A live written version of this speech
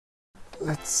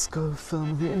let's go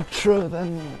film the intro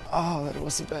then. Oh, that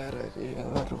was a bad idea.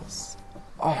 That was...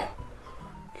 Oh,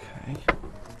 okay.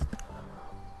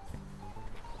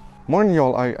 Morning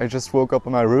y'all, I just woke up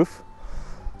on my roof.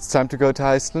 It's time to go to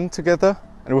Iceland together.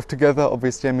 And with together,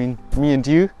 obviously, I mean me and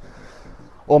you.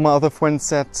 All my other friends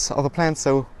had other plans,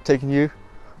 so taking you.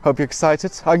 Hope you're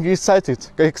excited. Are you excited?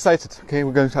 Get excited. Okay,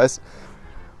 we're going to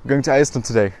Iceland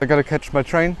today. I gotta catch my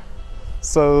train,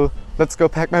 so let's go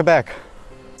pack my bag.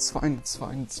 It's fine, it's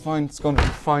fine, it's fine, it's gonna be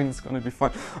fine, it's gonna be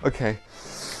fine. Okay.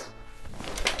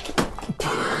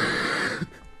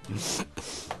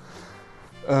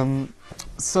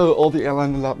 So all the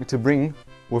airline allowed me to bring,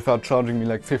 without charging me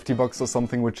like 50 bucks or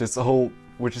something, which is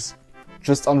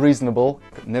just unreasonable,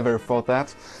 never thought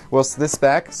that, was this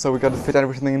bag, so we gotta fit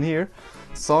everything in here.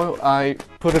 So I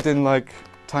put it in like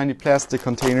tiny plastic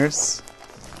containers,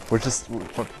 which is,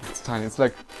 it's tiny, it's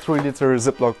like 3-liter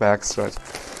Ziploc bags, right?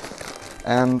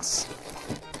 And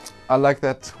I like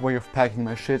that way of packing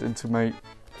my shit into my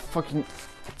fucking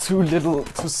too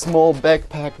small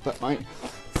backpack that my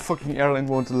fucking airline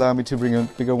won't allow me to bring a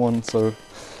bigger one, so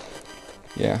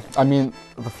yeah. I mean,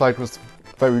 the flight was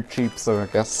very cheap, so I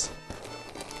guess.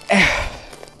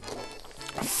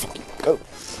 Fucking go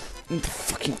in the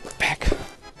fucking pack.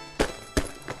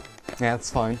 Yeah,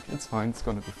 it's fine, it's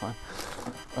gonna be fine.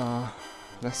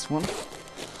 Last one.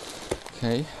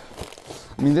 Okay.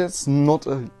 I mean, that's not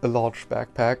a large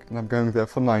backpack, and I'm going there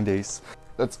for 9 days.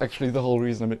 That's actually the whole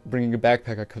reason I'm bringing a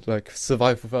backpack. I could like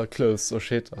survive without clothes or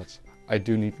shit, but I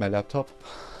do need my laptop.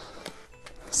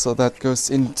 So that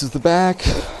goes into the bag.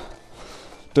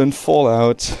 Don't fall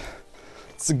out.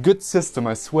 It's a good system,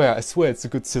 I swear it's a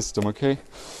good system, okay?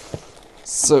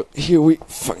 So here we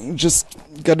fucking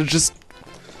gotta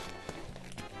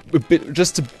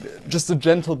a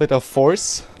gentle bit of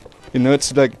force, you know,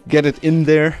 to like get it in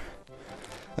there,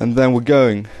 and then we're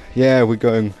going. Yeah, we're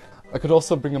going. I could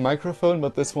also bring a microphone,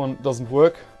 but this one doesn't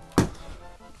work,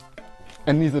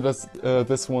 and neither does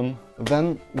this one.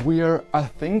 Then I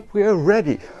think we are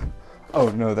ready. Oh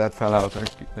no, that fell out. I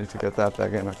need to get that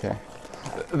back in. Okay.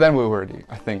 Then we're ready,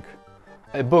 I think.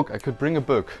 A book. I could bring a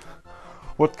book.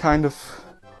 What kind of...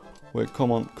 Wait,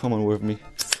 come on with me.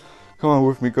 Come on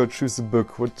with me, go choose a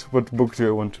book. What book do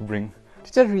I want to bring?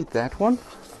 Did I read that one?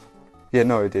 Yeah,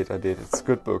 no, I did. It's a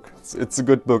good book. It's a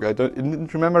good book. I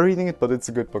didn't remember reading it, but it's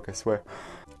a good book, I swear.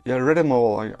 Yeah, I read them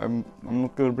all. I'm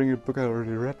not gonna bring a book I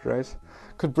already read, right?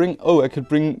 I could bring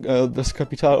Das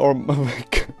Kapital, or... Oh my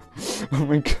god. Oh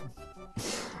my god.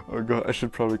 Oh god, I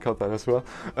should probably cut that as well.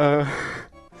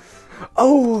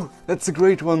 Oh, that's a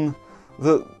great one.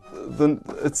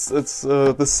 It's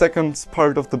the second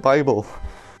part of the Bible.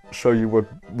 Show you what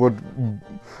I'm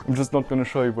just not gonna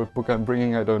show you what book I'm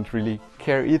bringing. I don't really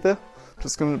care either.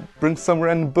 Just gonna bring some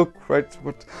random book, right?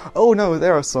 Oh no,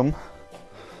 there are some.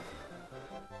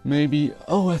 Maybe.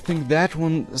 Oh, I think that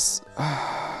one is.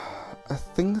 I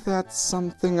think that's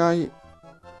something I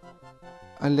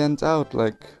lent out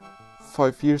like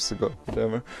 5 years ago,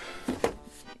 whatever.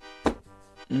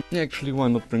 Actually, why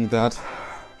not bring that?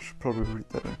 I should probably read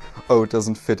that. Oh, it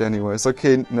doesn't fit anyways.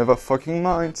 Okay, never fucking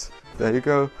mind. There you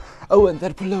go. Oh, and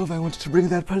that pullover, I wanted to bring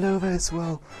that pullover as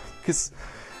well. Because,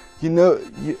 you know,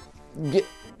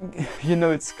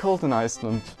 it's cold in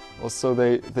Iceland. Or so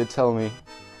they tell me.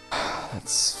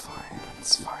 That's fine,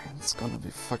 it's fine. It's gonna be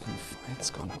fucking fine. It's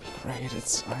gonna be great.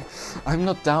 It's fine. I'm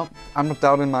not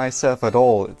doubting myself at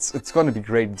all. It's gonna be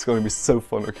great. It's gonna be so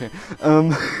fun, okay?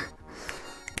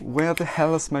 Where the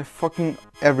hell is my fucking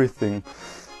everything?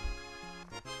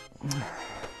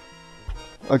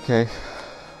 Okay.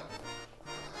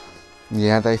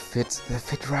 Yeah, they fit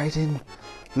right in.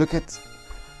 Look at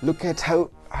how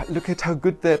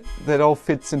good that all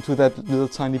fits into that little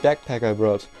tiny backpack I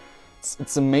brought.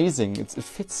 It's amazing. It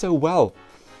fits so well.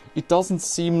 It doesn't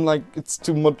seem like it's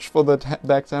too much for that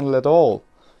back handle at all.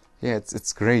 Yeah,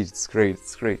 it's great. It's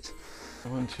great. I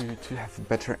want to have a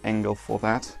better angle for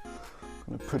that.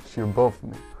 I'm gonna put you above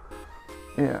me.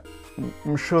 Yeah,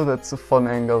 I'm sure that's a fun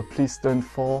angle. Please don't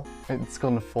fall. It's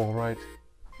gonna fall, right?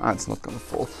 Ah, it's not gonna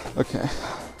fall. Okay.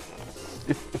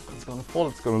 If it's gonna fall,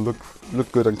 it's gonna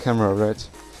look good on camera, right?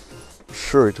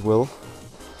 Sure it will.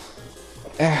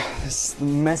 This is the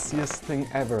messiest thing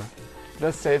ever. Did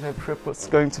I say that trip was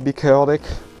going to be chaotic?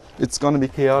 It's gonna be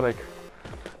chaotic.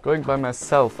 Going by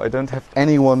myself, I don't have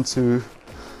anyone to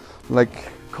like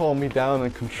calm me down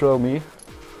and control me.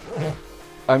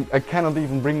 I cannot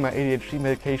even bring my ADHD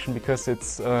medication because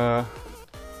it's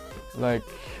like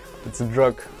it's a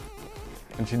drug.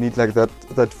 And you need like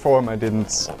that form I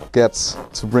didn't get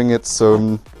to bring it, so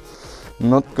I'm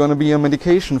not gonna be on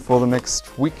medication for the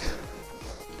next week.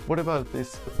 What about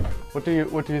this? What do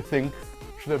you think?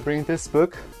 Should I bring this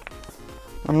book?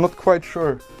 I'm not quite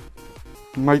sure.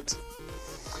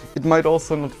 It might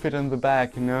also not fit in the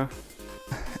bag, you know?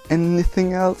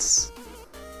 Anything else?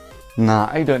 Nah,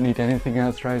 I don't need anything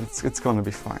else, right? It's gonna be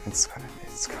fine. It's gonna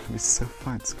be so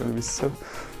fine. It's gonna be so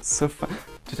fine.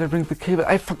 Did I bring the cable?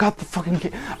 I forgot the fucking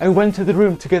cable. I went to the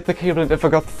room to get the cable and I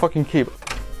forgot the fucking cable.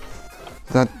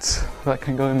 That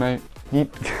can go in my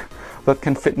that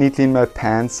can fit neatly in my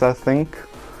pants, I think.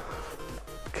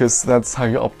 Because that's how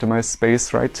you optimize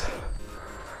space, right?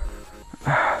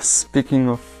 Speaking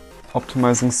of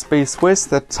optimizing space, where's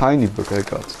that tiny book I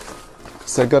got?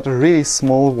 Because I got a really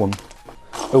small one.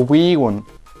 A wee one.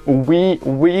 A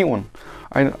wee one.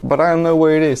 But I don't know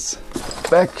where it is.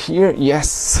 Back here,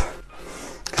 yes!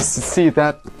 Because you see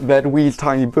that wee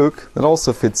tiny book, that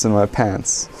also fits in my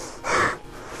pants.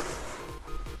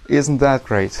 Isn't that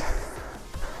great?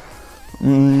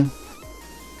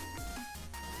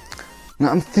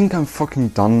 Now I think I'm fucking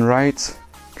done, right?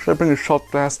 Should I bring a shot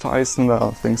glass to Iceland? I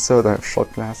don't think so. They have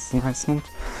shot glasses in Iceland.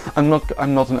 I'm not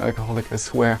an alcoholic, I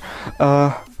swear.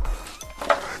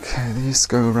 Okay, these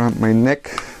go around my neck.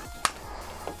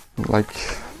 Like,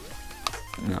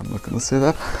 yeah, I'm not gonna say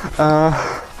that.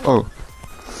 Oh,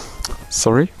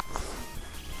 sorry.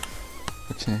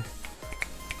 Okay.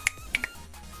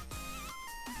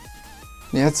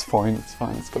 Yeah, it's fine,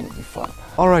 it's gonna be fine.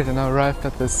 Alright, and I arrived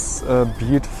at this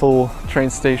beautiful train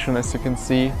station, as you can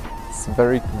see. It's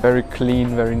very, very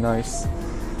clean, very nice.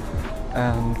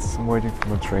 And I'm waiting for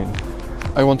my train.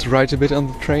 I want to ride a bit on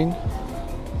the train,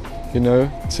 you know,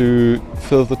 to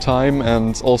fill the time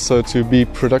and also to be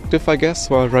productive, I guess,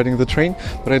 while riding the train.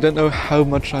 But I don't know how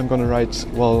much I'm gonna ride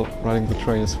while riding the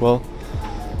train as well.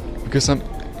 Because I'm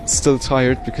still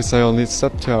tired, because I only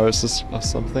slept 2 hours or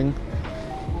something.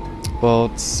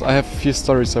 But I have a few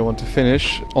stories I want to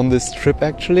finish on this trip,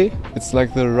 actually. It's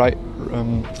like the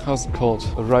how's it called?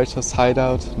 A writer's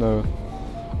hideout? No.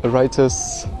 A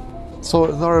writer's... So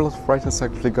there are a lot of writers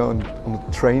actually go on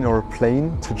a train or a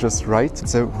plane to just write.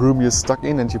 It's a room you're stuck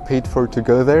in and you paid for to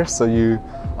go there, so you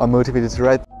are motivated to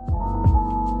write.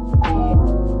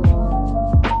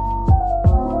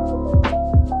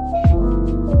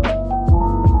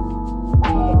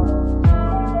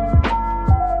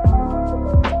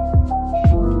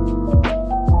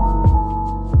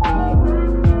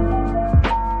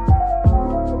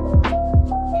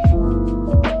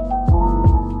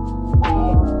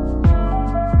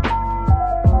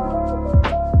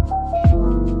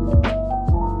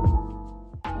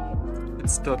 It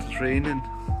started raining.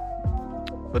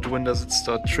 But when does it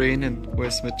start raining?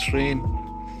 Where's my train?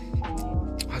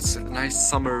 Oh, it's a nice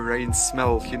summer rain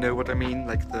smell, you know what I mean?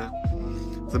 Like the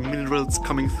minerals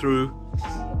coming through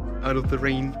out of the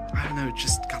rain. I don't know, it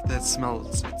just got that smell.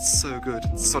 It's so good.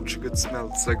 It's such a good smell.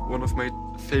 It's like one of my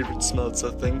favorite smells,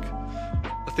 I think.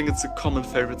 I think it's a common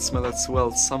favorite smell as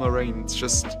well. Summer rain. It's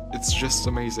just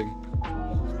amazing.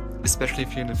 Especially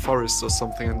if you're in a forest or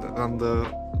something and the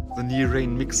near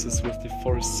rain mixes with the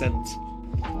forest scent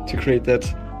to create that.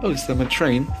 Oh, is that my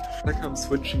train? Like I'm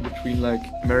switching between like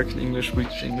American English,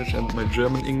 British English and my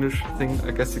German English thing.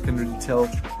 I guess you can really tell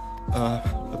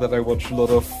that I watch a lot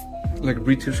of like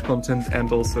British content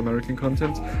and also American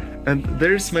content. And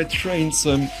there's my train,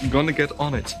 so I'm gonna get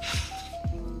on it.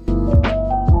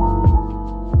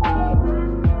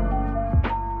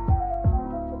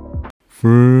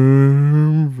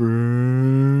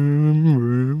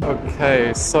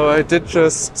 Okay, so I did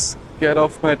just get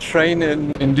off my train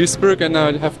in Duisburg and now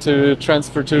I have to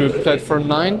transfer to platform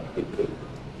 9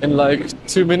 in like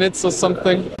 2 minutes or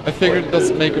something. I figured it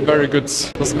doesn't make for very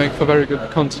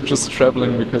good content just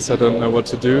traveling because I don't know what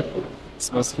to do.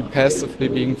 It's mostly passively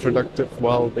being productive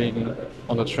while being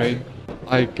on a train.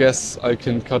 I guess I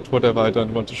can cut whatever I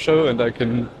don't want to show and I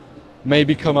can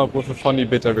maybe come up with a funny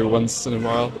bit every once in a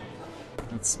while.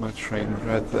 That's my train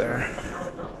right there.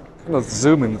 I'm gonna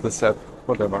zoom in this app,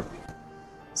 whatever.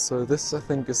 So this I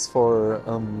think is for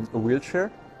a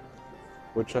wheelchair,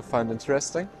 which I find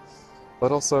interesting.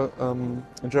 But also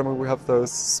in Germany we have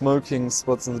those smoking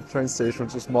spots in the train station,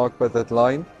 which is marked by that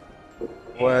line,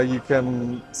 where you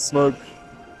can smoke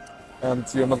and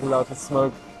you're not allowed to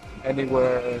smoke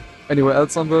anywhere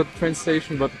else on the train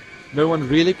station, but no one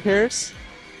really cares.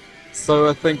 So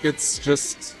I think it's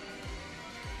just...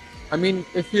 I mean,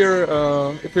 if you're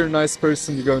a nice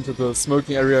person, you go into the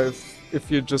smoking area.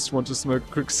 If you just want to smoke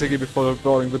a quick ciggy before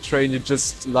boarding the train, you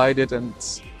just light it. And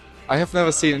I have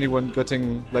never seen anyone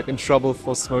getting like in trouble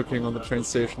for smoking on the train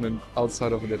station and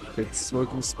outside of a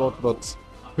smoking spot. But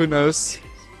who knows?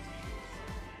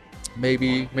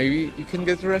 Maybe you can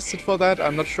get arrested for that.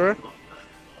 I'm not sure.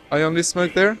 I only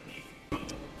smoke there.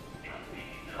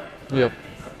 Yep.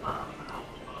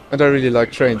 And I really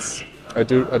like trains. I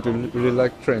do really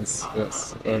like trains,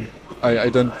 yes. I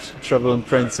don't travel on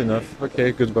trains enough.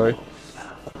 Okay, goodbye.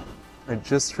 I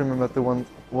just remembered the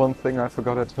one thing I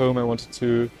forgot at home. I wanted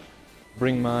to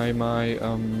bring my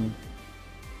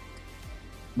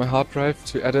hard drive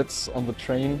to edit on the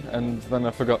train, and then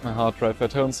I forgot my hard drive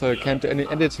at home, so I can't do any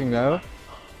editing now.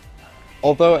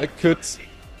 Although I could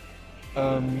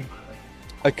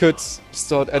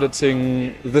start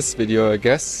editing this video, I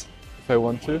guess, if I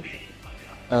want to,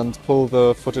 and pull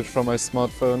the footage from my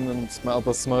smartphone and my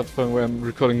other smartphone where I'm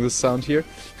recording this sound here.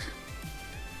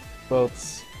 But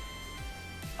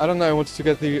I don't know, I wanted to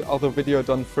get the other video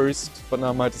done first, but now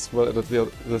I might as well edit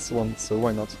this one, so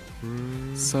why not?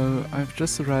 So I've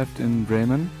just arrived in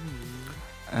Bremen,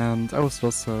 and I was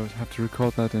lost, so I have to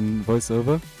record that in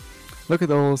voiceover. Look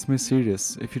at all those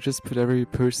Mercedes. If you just put every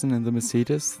person in the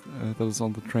Mercedes that is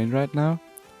on the train right now,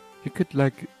 you could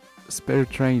like spare a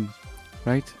train,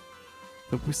 right?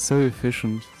 That would be so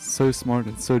efficient, so smart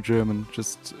and so German,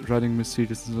 just riding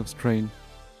Mercedes instead of train.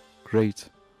 Great.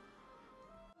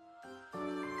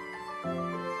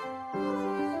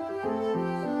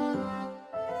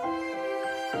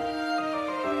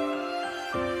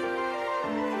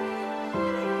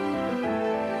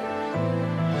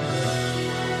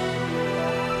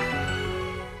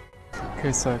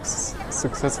 Okay, so I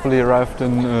successfully arrived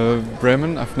in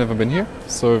Bremen. I've never been here,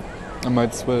 so I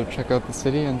might as well check out the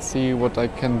city and see what I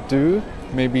can do.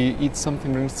 Maybe eat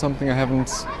something, drink something. I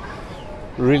haven't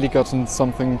really gotten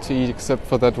something to eat except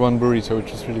for that one burrito,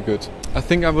 which is really good. I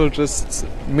think I will just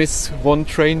miss one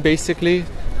train basically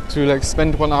to like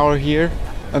spend 1 hour here,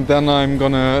 and then I'm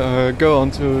gonna go on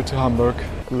to Hamburg.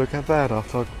 Look at that,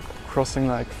 after crossing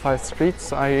like 5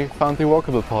 streets, I found the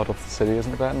walkable part of the city.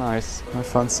 Isn't that nice? I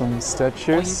found some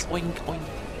statues oink, oink, oink.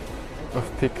 of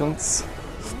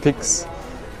pigs,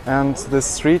 and this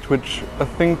street, which I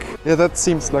think, yeah, that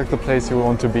seems like the place you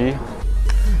want to be.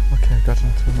 Okay, I got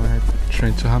into my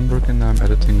train to Hamburg and now I'm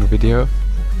editing a video.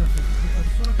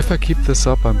 If I keep this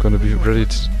up, I'm gonna be ready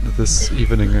this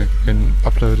evening. I can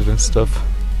upload it and stuff,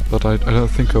 but I don't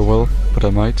think I will, but I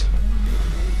might.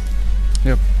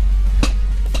 Yep.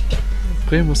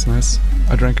 Bremen was nice.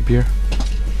 I drank a beer,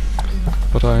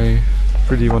 but I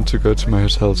really want to go to my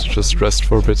hotel to just rest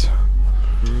for a bit.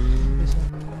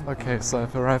 Okay, so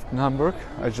I've arrived in Hamburg.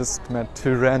 I just met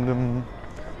 2 random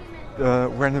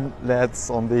lads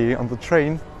on the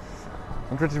train,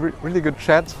 and really good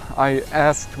chat. I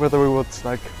asked whether we would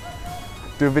like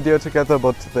do a video together,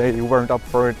 but they weren't up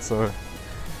for it. So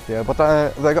yeah, but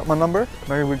they got my number.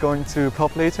 Maybe we're going to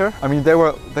pub later. I mean, they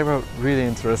were really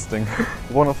interesting.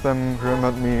 One of them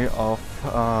reminded me of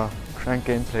Crank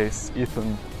Gameplay's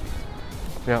Ethan.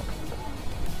 Yeah,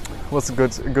 it was a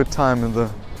good time in the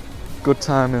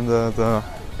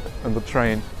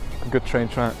train. Good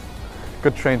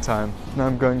train time. Now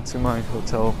I'm going to my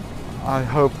hotel. I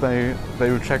hope they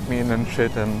will check me in and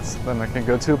shit, and then I can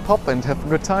go to a pub and have a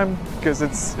good time, because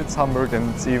it's Hamburg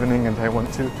and it's evening and I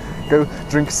want to go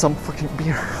drink some fucking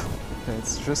beer. Okay,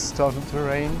 it's just starting to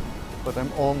rain, but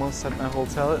I'm almost at my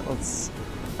hotel.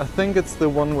 I think it's the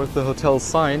one with the hotel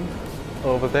sign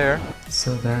over there.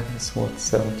 So that is what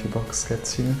 70 bucks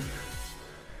gets you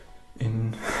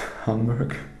in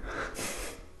Hamburg.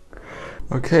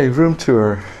 Okay, room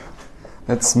tour.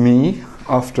 That's me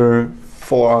after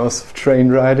 4 hours of train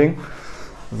riding.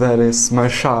 That is my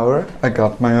shower. I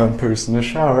got my own personal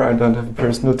shower. I don't have a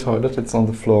personal toilet, it's on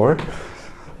the floor.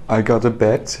 I got a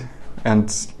bed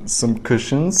and some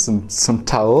cushions and some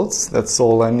towels. That's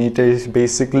all I need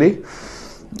basically.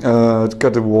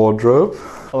 Got a wardrobe.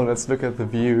 Oh, let's look at the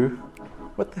view.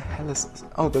 What the hell is this?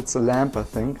 Oh, that's a lamp, I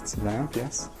think. It's a lamp,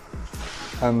 yes.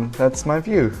 That's my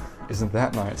view. Isn't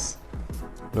that nice?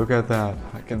 Look at that.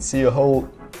 I can see a whole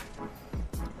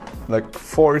like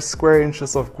 4 square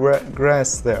inches of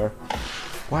grass there.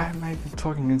 Why am I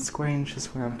talking in square inches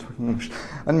when I'm talking English?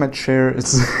 And my chair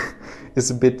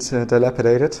is a bit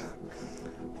dilapidated.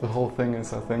 The whole thing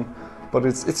is, I think. But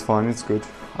it's fine, it's good.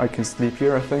 I can sleep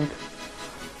here, I think.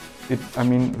 I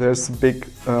mean, there's a big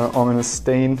ominous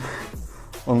stain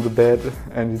on the bed,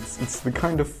 and it's the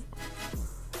kind of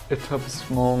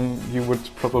etablissement you would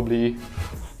probably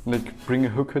like bring a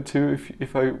hooker to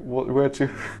if I were to.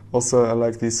 Also, I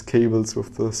like these cables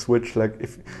with the switch. Like,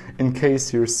 if in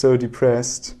case you're so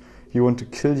depressed you want to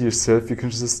kill yourself, you can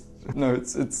just. No,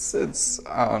 it's.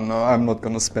 I don't know. I'm not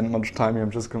gonna spend much time here.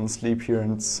 I'm just gonna sleep here,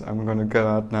 and I'm gonna go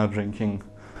out now drinking,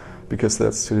 because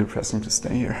that's too depressing to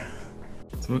stay here.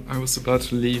 So I was about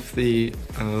to leave the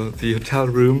hotel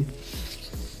room.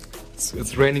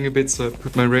 It's raining a bit, so I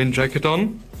put my rain jacket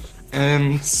on,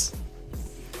 and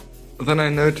then I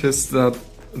noticed that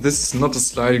This is not a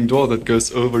sliding door that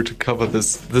goes over to cover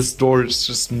this. This door is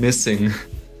just missing.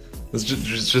 It's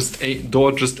just a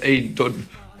door,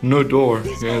 no door.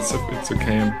 Yeah, it's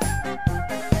okay.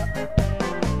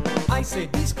 I say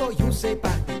disco, you say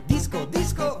party. Disco,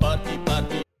 disco, party,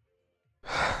 party.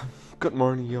 Good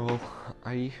morning, y'all.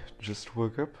 I just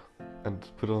woke up and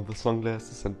put on the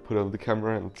sunglasses and put on the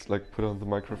camera and put on the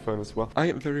microphone as well. I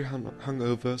am very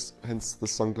hungover, hence the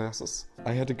sunglasses.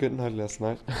 I had a good night last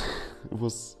night. It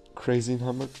was crazy in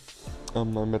Hamburg. I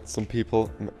met some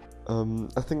people.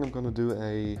 I think I'm gonna do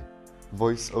a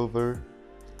voiceover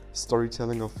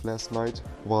storytelling of last night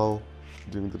while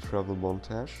doing the travel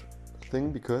montage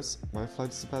thing because my flight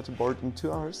is about to board in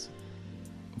 2 hours.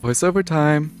 Voiceover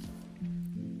time!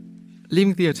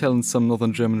 Leaving the hotel in some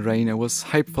northern German rain, I was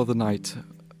hyped for the night.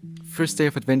 First day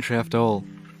of adventure after all.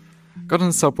 Got on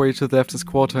the subway to the leftist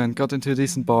quarter and got into a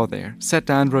decent bar there. Sat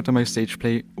down, wrote on my stage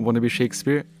play, Wanna Be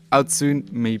Shakespeare. Out soon,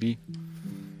 maybe.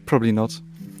 Probably not.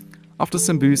 After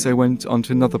some booze, I went on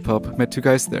to another pub, met 2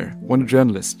 guys there. One a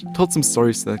journalist. Told some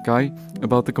stories to that guy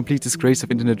about the complete disgrace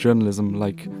of internet journalism,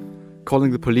 like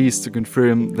calling the police to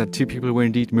confirm that 2 people were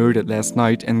indeed murdered last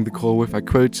night, ending the call with, I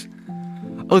quote,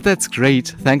 "Oh, that's great,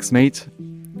 thanks mate."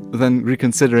 Then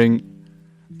reconsidering,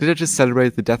 did I just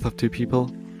celebrate the death of 2 people?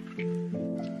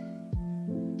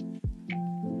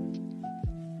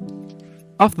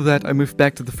 After that, I moved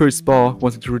back to the first bar,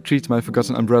 wanting to retrieve my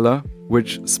forgotten umbrella,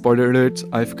 which, spoiler alert,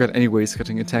 I forgot anyways,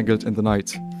 getting entangled in the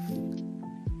night.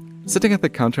 Sitting at the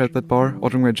counter at that bar,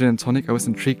 ordering my gin and tonic, I was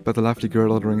intrigued by the lovely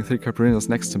girl ordering 3 caipirinhas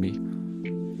next to me.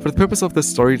 For the purpose of this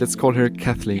story, let's call her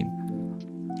Kathleen.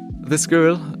 This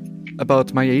girl,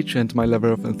 about my age and my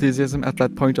level of enthusiasm at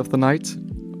that point of the night,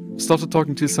 started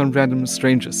talking to some random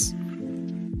strangers,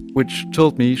 which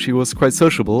told me she was quite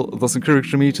sociable, thus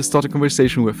encouraging me to start a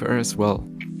conversation with her as well.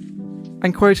 I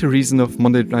inquired her reason of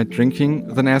Monday night drinking,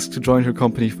 then asked to join her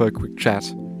company for a quick chat.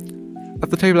 At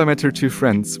the table I met her 2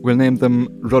 friends, we'll name them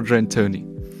Roger and Tony.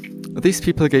 These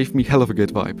people gave me hell of a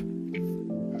good vibe.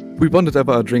 We bonded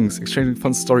over our drinks, exchanging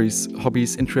fun stories,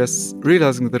 hobbies, interests,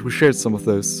 realizing that we shared some of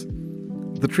those.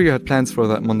 The trio had plans for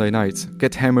that Monday night,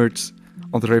 get hammered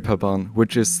on the Reeperbahn,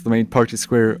 which is the main party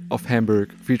square of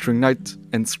Hamburg, featuring night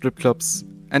and strip clubs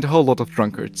and a whole lot of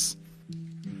drunkards.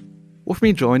 With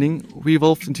me joining, we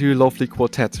evolved into a lovely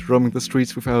quartet, roaming the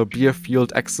streets with our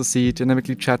beer-fueled ecstasy,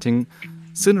 dynamically chatting,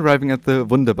 soon arriving at the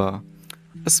Wunderbar,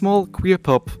 a small queer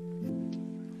pub.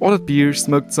 Ordered beer,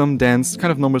 smoked some, danced,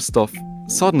 kind of normal stuff.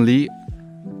 Suddenly,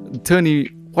 Tony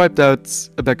wiped out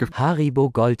a bag of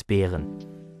Haribo Goldbeeren.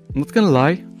 Not gonna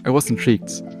lie, I was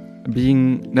intrigued.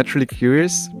 Being naturally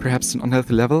curious, perhaps on an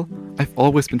unhealthy level, I've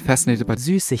always been fascinated by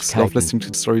Süßigkeiten. love listening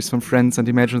to stories from friends and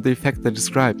imagine the effect they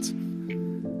described.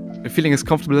 Feeling as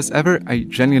comfortable as ever, I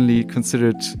genuinely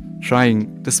considered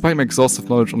trying, despite my exhaustive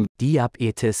knowledge on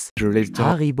Diabetes. related to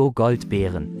Haribo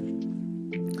Goldbeeren.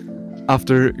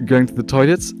 After going to the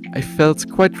toilet, I felt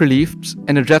quite relieved,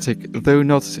 energetic, though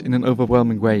not in an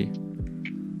overwhelming way.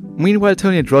 Meanwhile,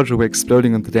 Tony and Roger were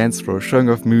exploding on the dance floor, showing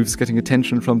off moves, getting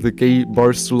attention from the gay,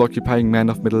 bar-stool-occupying man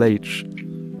of middle age.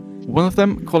 One of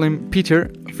them, calling him Peter,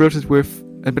 flirted with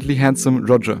admittedly handsome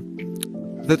Roger.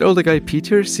 That older guy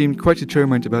Peter seemed quite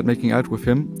determined about making out with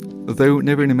him, though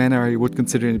never in a manner I would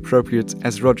consider inappropriate,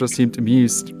 as Roger seemed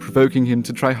amused, provoking him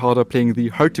to try harder, playing the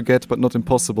hard-to-get but not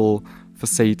impossible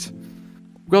facade.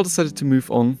 We all decided to move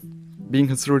on, being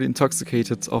considerably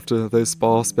intoxicated after those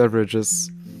sparse beverages.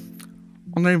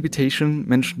 On our invitation,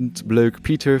 mentioned bloke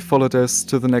Peter followed us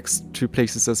to the next 2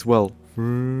 places as well.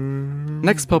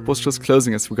 Next pub was just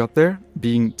closing as we got there,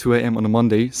 being 2 AM on a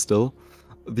Monday still.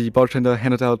 The bartender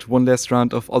handed out 1 last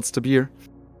round of Ulster beer.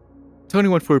 Tony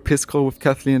went for a piss call with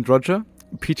Kathleen and Roger,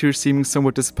 Peter seeming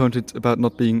somewhat disappointed about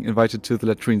not being invited to the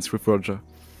latrines with Roger.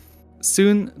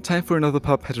 Soon, time for another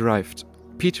pub had arrived.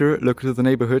 Peter, local to the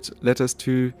neighborhood, led us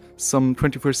to some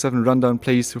 24/7 rundown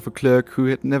place with a clerk who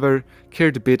had never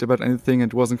cared a bit about anything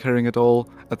and wasn't caring at all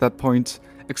at that point,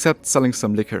 except selling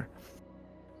some liquor.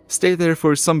 Stayed there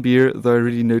for some beer, though I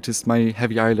really noticed my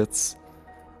heavy eyelids.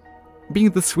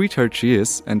 Being the sweetheart she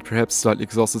is, and perhaps slightly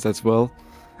exhausted as well,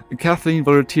 Kathleen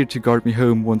volunteered to guard me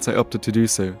home once I opted to do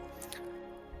so.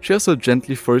 She also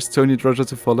gently forced Tony and Roger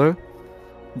to follow.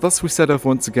 Thus we set off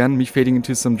once again, me fading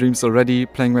into some dreams already,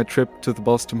 planning my trip to the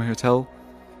bus to my hotel.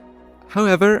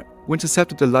 However, we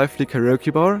intercepted a lively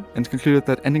karaoke bar and concluded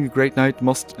that ending a great night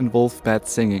must involve bad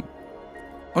singing.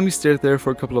 Only stayed there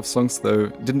for a couple of songs though,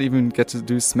 didn't even get to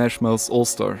do Smash Mouth's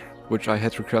All-Star, which I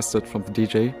had requested from the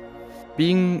DJ.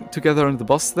 Being together on the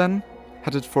bus then,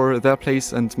 headed for their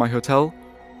place and my hotel,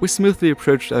 we smoothly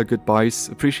approached our goodbyes,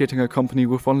 appreciating our company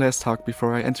with one last hug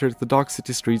before I entered the dark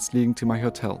city streets leading to my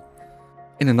hotel.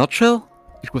 In a nutshell,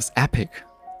 it was epic.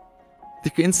 The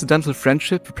coincidental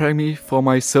friendship preparing me for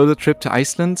my solo trip to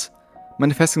Iceland,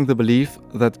 manifesting the belief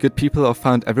that good people are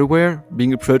found everywhere,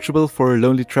 being approachable for a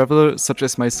lonely traveler such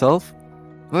as myself.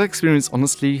 That experience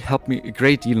honestly helped me a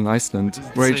great deal in Iceland.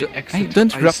 Where hey,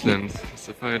 don't interrupt me.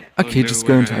 So Okay, just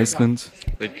go into Iceland.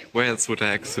 Like, where else would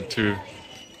I exit to?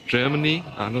 Germany?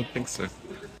 I don't think so.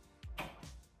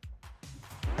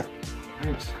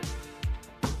 Right.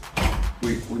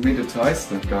 We made it to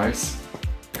Iceland, guys.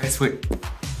 Guys, wait.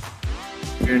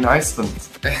 We're in Iceland.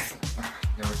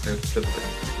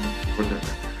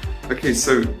 Okay,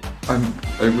 so I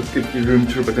would give you a room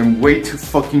tour, but I'm way too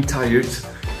fucking tired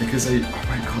because oh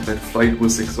my god, that flight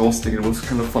was exhausting. It was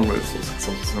kind of fun, but it was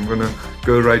exhausting. So I'm gonna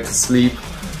go right to sleep,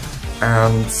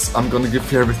 and I'm gonna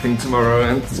give you everything tomorrow.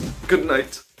 And good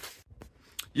night.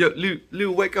 Yo,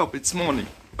 Lou, wake up! It's morning.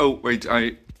 Oh wait,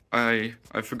 I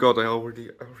forgot. I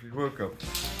already woke up.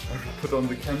 I put on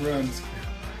the camera and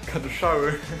got a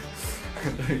shower.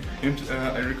 And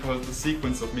I recorded the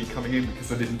sequence of me coming in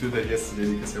because I didn't do that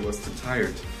yesterday because I was too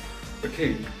tired.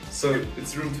 Okay, so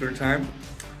it's room tour time.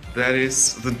 That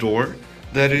is the door.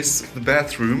 That is the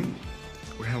bathroom.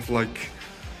 We have like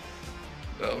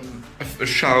a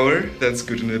shower. That's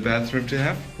good in the bathroom to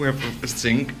have. We have a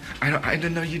sink. I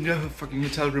don't know. You know how fucking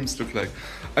hotel rooms look like.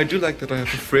 I do like that I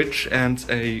have a fridge and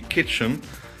a kitchen,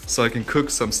 so I can cook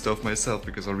some stuff myself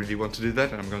because I really want to do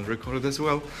that, and I'm gonna record it as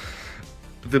well.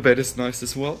 The bed is nice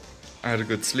as well. I had a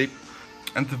good sleep.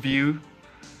 And the view,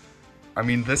 I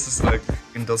mean, this is like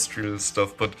industrial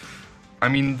stuff, but I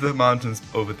mean, the mountains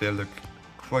over there look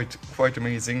quite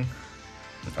amazing.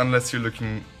 Unless you're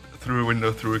looking through a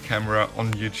window through a camera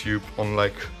on YouTube on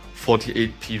like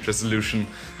 48p resolution,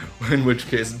 in which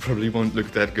case it probably won't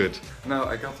look that good. Now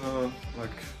I got a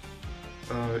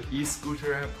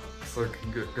e-scooter app, so I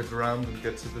can get around and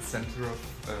get to the center of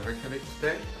Reykjavik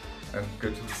today. And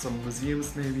go to some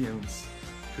museums maybe and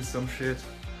do some shit.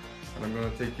 And I'm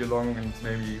gonna take you along and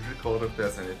maybe record if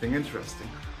there's anything interesting.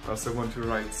 I also want to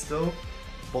ride still,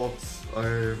 but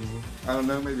I don't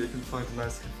know, maybe I can find a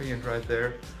nice cafe and ride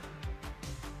there.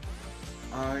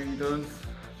 I don't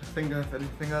think I have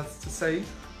anything else to say.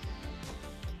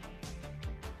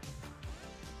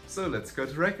 So let's go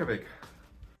to Reykjavik.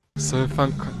 So I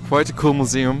found quite a cool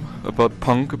museum about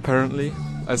punk apparently,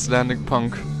 Icelandic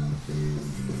punk.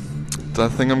 I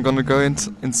think I'm gonna go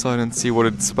inside and see what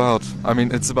it's about. I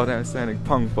mean, it's about Icelandic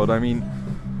punk, but I mean,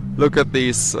 look at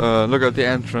these, look at the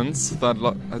entrance.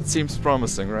 That seems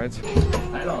promising, right?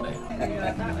 Hello there.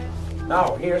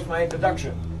 Now, here's my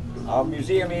introduction. Our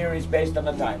museum here is based on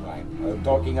a timeline. We're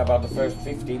talking about the first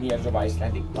 15 years of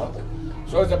Icelandic punk.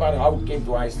 So it's about how it came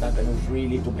to Iceland and who's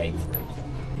really to blame for it.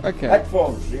 Okay.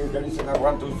 Headphones, you can listen to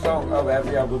 1-2 songs of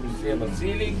every album you see on the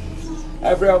ceiling.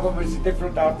 Every album is a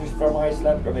different artist from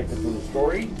Iceland connected to the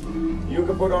story. You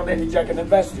can put on any jacket and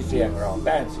vest you see him around,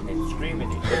 dancing it,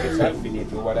 screaming it, take a selfie in it,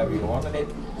 do whatever you want in it.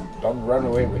 Don't run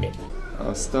away with it.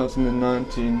 Starting in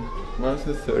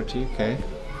 1930, okay.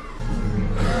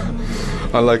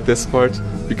 I like this part.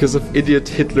 Because of idiot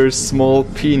Hitler's small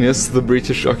penis, the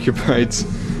British occupied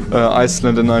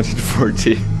Iceland in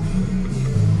 1940.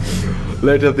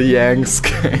 Later the Yanks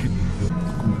came.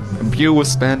 A beer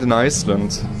was banned in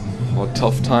Iceland. Oh,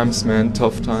 tough times, man,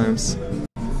 tough times.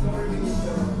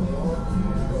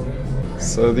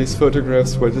 So these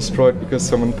photographs were destroyed because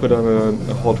someone put on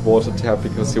a hot water tap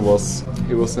because he was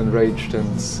enraged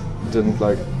and didn't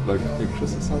like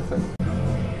pictures or something.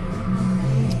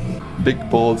 Big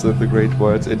balls of the great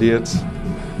white idiot.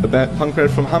 A bad punk band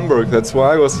from Hamburg, that's where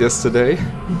I was yesterday.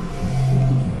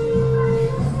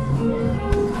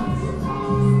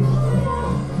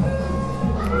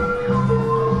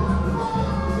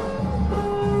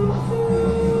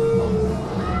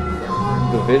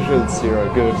 The visuals here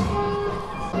are good.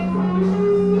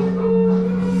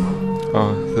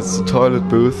 Oh, that's the toilet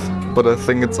booth, but I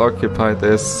think it's occupied.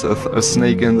 There's a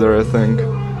snake in there, I think.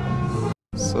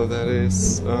 So that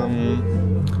is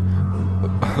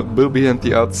Booby and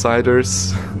the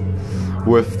Outsiders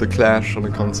with The Clash on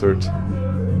a concert.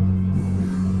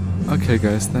 Okay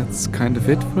guys, that's kind of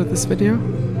it for this video.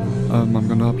 I'm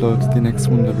gonna upload the next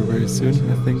one very soon,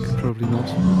 I think, probably not.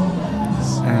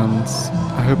 And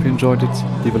I hope you enjoyed it.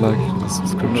 Leave a like, leave a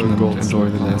subscription, and enjoy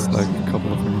the last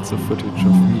couple of minutes of footage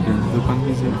of me going to the punk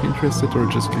museum if you're interested, or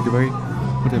just click away,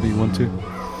 whatever you want to.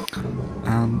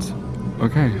 And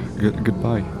okay,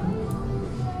 goodbye.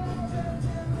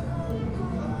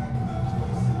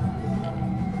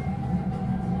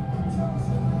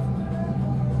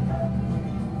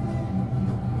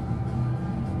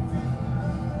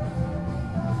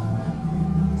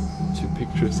 Two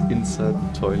pictures inside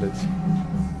the toilet.